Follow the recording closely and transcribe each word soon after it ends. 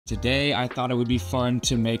Today, I thought it would be fun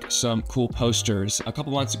to make some cool posters. A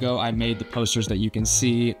couple months ago, I made the posters that you can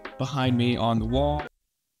see behind me on the wall.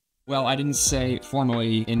 Well, I didn't say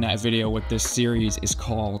formally in that video what this series is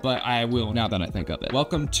called, but I will now that I think of it.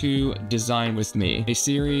 Welcome to Design With Me, a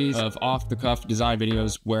series of off-the-cuff design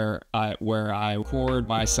videos where I record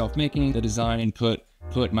myself making the design and put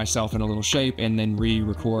myself in a little shape and then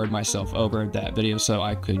re-record myself over that video so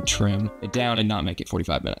I could trim it down and not make it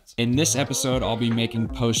 45 minutes. In this episode, I'll be making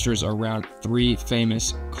posters around 3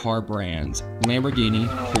 famous car brands: Lamborghini,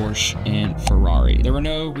 Porsche, and Ferrari. There were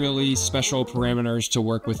no really special parameters to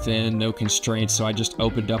work within, no constraints, so I just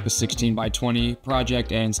opened up a 16x20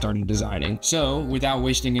 project and started designing. So, without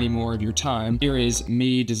wasting any more of your time, here is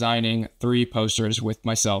me designing 3 posters with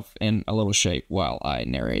myself in a little shape while I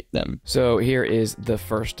narrate them. So here is the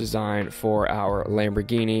first design for our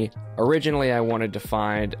Lamborghini. Originally, I wanted to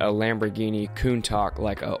find a Lamborghini Countach,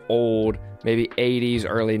 like a old, maybe 80s,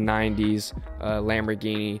 early 90s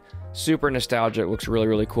Lamborghini. Super nostalgic, looks really,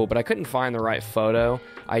 really cool, but I couldn't find the right photo.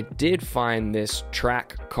 I did find this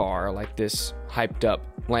track car, like this hyped up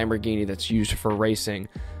Lamborghini that's used for racing.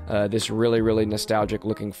 This really, really nostalgic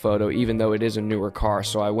looking photo, even though it is a newer car.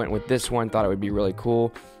 So I went with this one, thought it would be really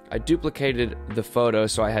cool. I duplicated the photo,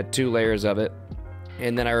 so I had 2 layers of it.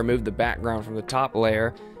 And then I removed the background from the top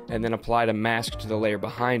layer and then applied a mask to the layer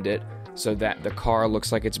behind it so that the car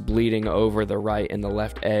looks like it's bleeding over the right and the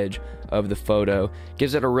left edge of the photo.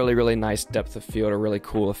 Gives it a really, really nice depth of field, a really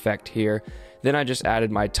cool effect here. Then I just added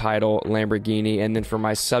my title, Lamborghini, and then for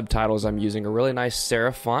my subtitles, I'm using a really nice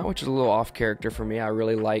serif font, which is a little off character for me. I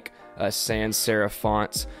really like sans serif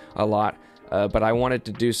fonts a lot. But I wanted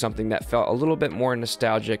to do something that felt a little bit more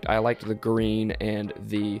nostalgic. I liked the green and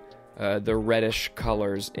the reddish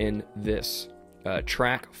colors in this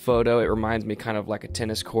track photo. It reminds me kind of like a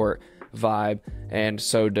tennis court vibe, and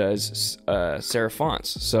so does serif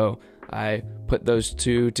fonts. So I put those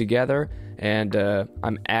 2 together, and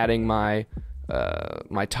I'm adding my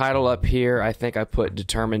title up here. I think I put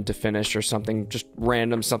determined to finish or something, just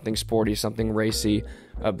random, something sporty, something racy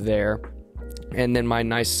up there. And then my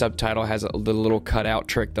nice subtitle has the little cutout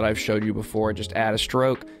trick that I've showed you before. Just add a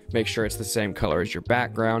stroke, make sure it's the same color as your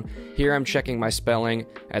background. Here I'm checking my spelling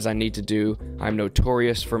as I need to do. I'm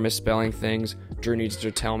notorious for misspelling things. Drew needs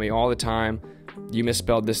to tell me all the time, you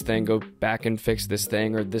misspelled this thing, go back and fix this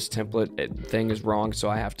thing, or this template thing is wrong, so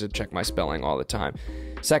I have to check my spelling all the time.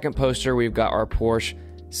 Second poster, we've got our Porsche.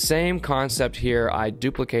 Same concept here. I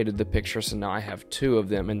duplicated the picture, so now I have 2 of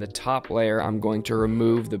them. In the top layer, I'm going to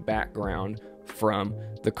remove the background from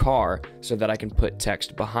the car so that I can put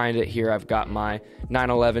text behind it. Here I've got my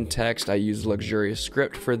 911 text. I use luxurious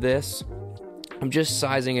script for this. I'm just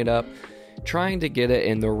sizing it up, trying to get it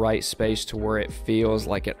in the right space to where it feels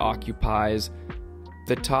like it occupies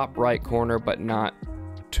the top right corner, but not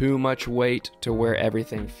too much weight to where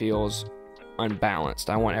everything feels unbalanced.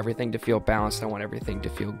 I want everything to feel balanced. I want everything to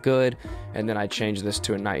feel good. And then I changed this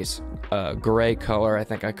to a nice gray color. I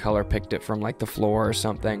think I color picked it from like the floor or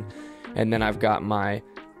something. And then I've got my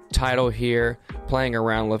title here, playing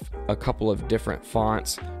around with a couple of different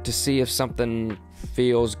fonts to see if something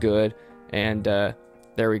feels good. And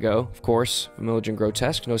there we go. Of course, Familiar and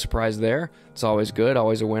Grotesque, no surprise there. It's always good,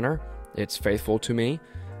 always a winner. It's faithful to me.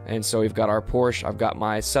 And so we've got our Porsche. I've got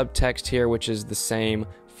my subtext here, which is the same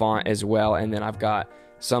font as well. And then I've got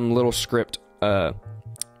some little script,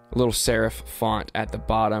 little serif font at the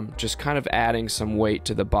bottom, just kind of adding some weight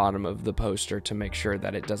to the bottom of the poster to make sure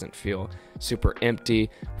that it doesn't feel super empty.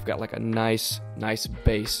 We've got like a nice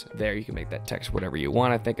base there. You can make that text whatever you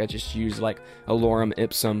want. I think I just used like a lorem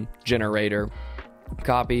ipsum generator.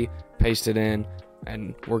 Copy, paste it in,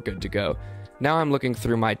 and we're good to go. Now I'm looking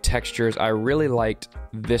through my textures. I really liked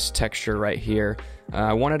this texture right here.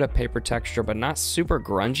 I wanted a paper texture, but not super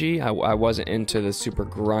grungy. I wasn't into the super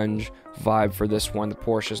grunge vibe for this one. The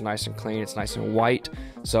Porsche is nice and clean. It's nice and white.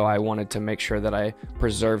 So I wanted to make sure that I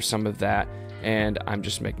preserve some of that. And I'm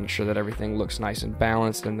just making sure that everything looks nice and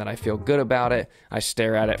balanced and that I feel good about it. I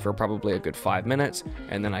stare at it for probably a good 5 minutes,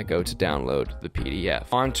 and then I go to download the PDF.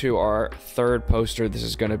 On to our third poster. This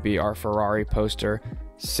is going to be our Ferrari poster.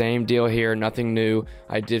 Same deal here, nothing new.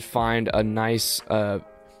 I did find a nice,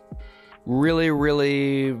 really,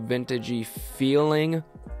 really vintagey feeling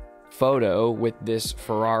photo with this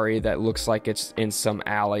Ferrari that looks like it's in some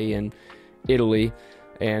alley in Italy,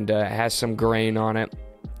 and has some grain on it.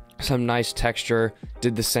 Some nice texture.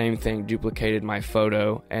 Did the same thing, duplicated my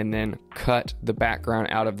photo, and then cut the background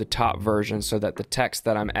out of the top version so that the text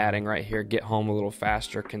that I'm adding right here, "Get home a little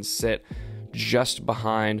faster," can sit just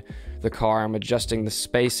behind the car. I'm adjusting the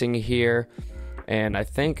spacing here, and I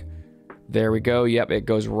think There we go. Yep, it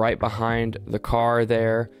goes right behind the car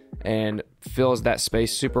there and fills that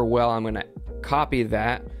space super well. I'm going to copy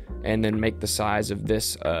that and then make the size of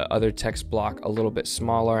this other text block a little bit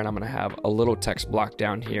smaller, and I'm going to have a little text block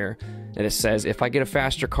down here, and it says, if I get a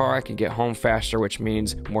faster car, I can get home faster, which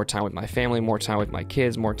means more time with my family, more time with my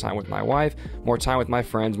kids, more time with my wife, more time with my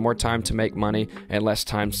friends, more time to make money, and less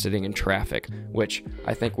time sitting in traffic, which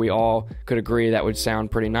I think we all could agree that would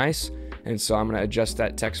sound pretty nice. And so I'm going to adjust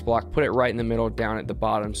that text block, put it right in the middle, down at the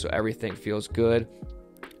bottom, so everything feels good.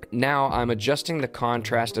 Now I'm adjusting the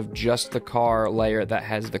contrast of just the car layer that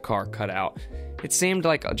has the car cut out. It seemed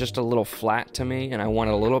like just a little flat to me, and I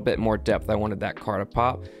wanted a little bit more depth. I wanted that car to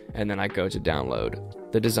pop, and then I go to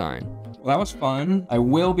download the design. Well, that was fun. I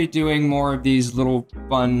will be doing more of these little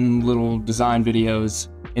fun little design videos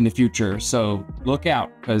in the future, so look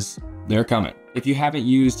out, because they're coming. If you haven't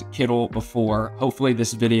used Kittl before, hopefully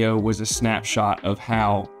this video was a snapshot of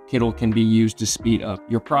how Kittl can be used to speed up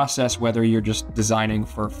your process, whether you're just designing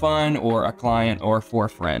for fun or a client or for a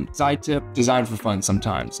friend. Side tip, design for fun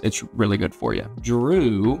sometimes. It's really good for you.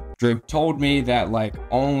 Drew told me that like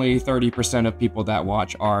only 30% of people that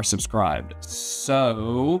watch are subscribed.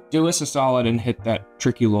 So do us a solid and hit that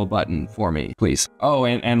tricky little button for me, please. Oh,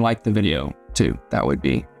 and like the video too. That would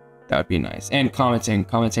be nice. And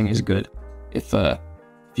commenting is good. If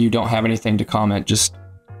you don't have anything to comment, just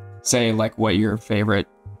say like what your favorite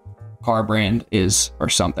car brand is or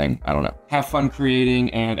something. I don't know. Have fun creating,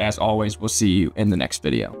 and as always, we'll see you in the next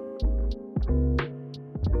video.